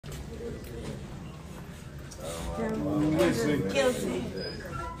Guilty.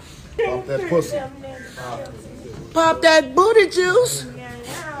 Pop that pussy. Pop that booty juice.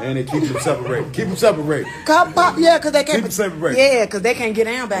 And they keep them separated. Keep them separated. Pop, yeah, because they can't. Keep them separated. Yeah, because they can't get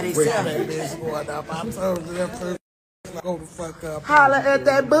down by themselves. I told you that person go the fuck up. Holla at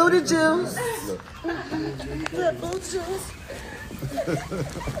that booty juice. That booty juice.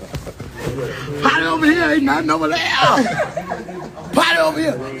 Party over here, ain't nothing over there. Party over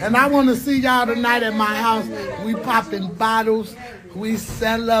here. And I want to see y'all tonight at my house. We popping bottles. We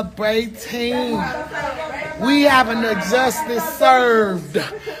celebrating. We having a justice served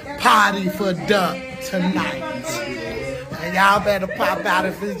party for Duck tonight. And y'all better pop out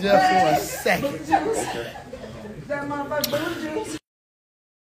if it's just for a second. That motherfucker booty juice.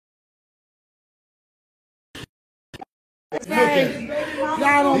 Hey,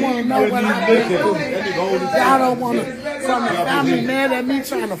 y'all don't want to know what I've been through. Y'all don't want to, from the family mad at me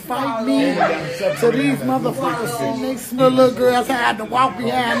trying to fight me, to these motherfuckers sitting next to the little girls had to walk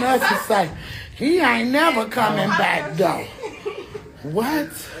behind us and say, he ain't never coming back though.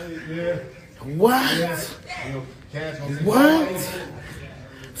 What? What? What?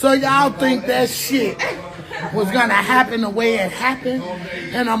 So y'all think that shit was gonna happen the way it happened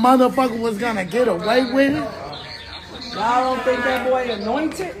and a motherfucker was gonna get away with it? Y'all don't think that boy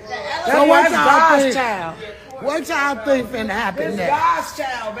anointed? So what y'all God's think? child. What y'all think finna happen next? God's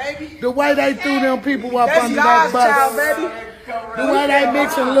child, baby. The way they threw them people up That's under God's that child, bus. baby. The way they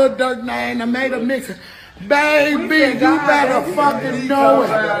mixing Lil Durk name and made them mixing. Baby, you better fucking know it.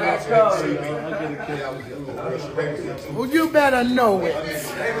 Well, you better know it.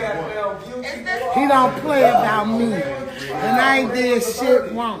 He don't play about me. And I ain't did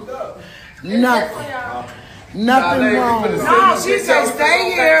shit wrong. Nothing. Nothing wrong. No, she said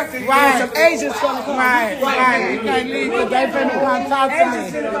stay here. Right. Some agents gonna come. Right. We can't leave because they finna come talk to me.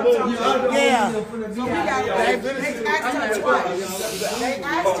 Yeah. They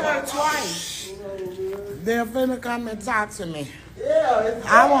asked her twice. They're finna come and talk to me.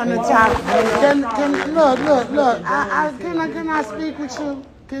 I want to talk. Look. Can I speak with you?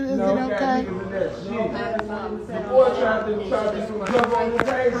 Is it okay?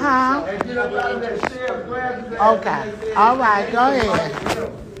 Huh? Okay. All right. Go ahead.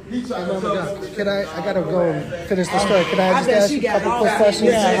 Can I gotta go and finish the story. Can I just ask you a couple quick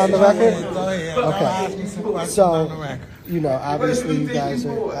questions on the record? Go ahead. Okay. So, you know, obviously you guys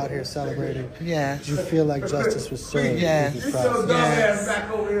are out here celebrating. Yes. Do you feel like justice was served? Yes. With this process?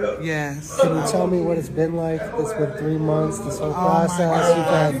 Yes. Can you tell me what it's been like? It's been 3 months, this whole process. You've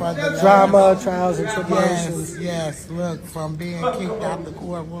God. had drama, trials, and tribulations. Yes. Look, from being kicked out the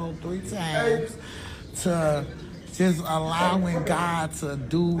courtroom 3 times to just allowing God to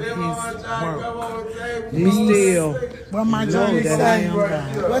do His work. Be still. What my journey say?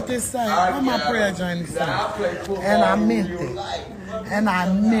 What this say? What my prayer journey say? And I meant it. And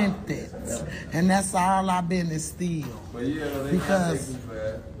I meant it. And that's all I've been is still. Because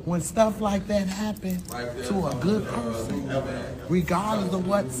when stuff like that happens to a good person, regardless of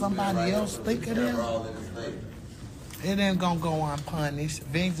what somebody else think of them, it ain't gonna go unpunished.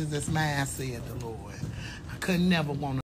 Vengeance is mine, said the Lord. I could never want to.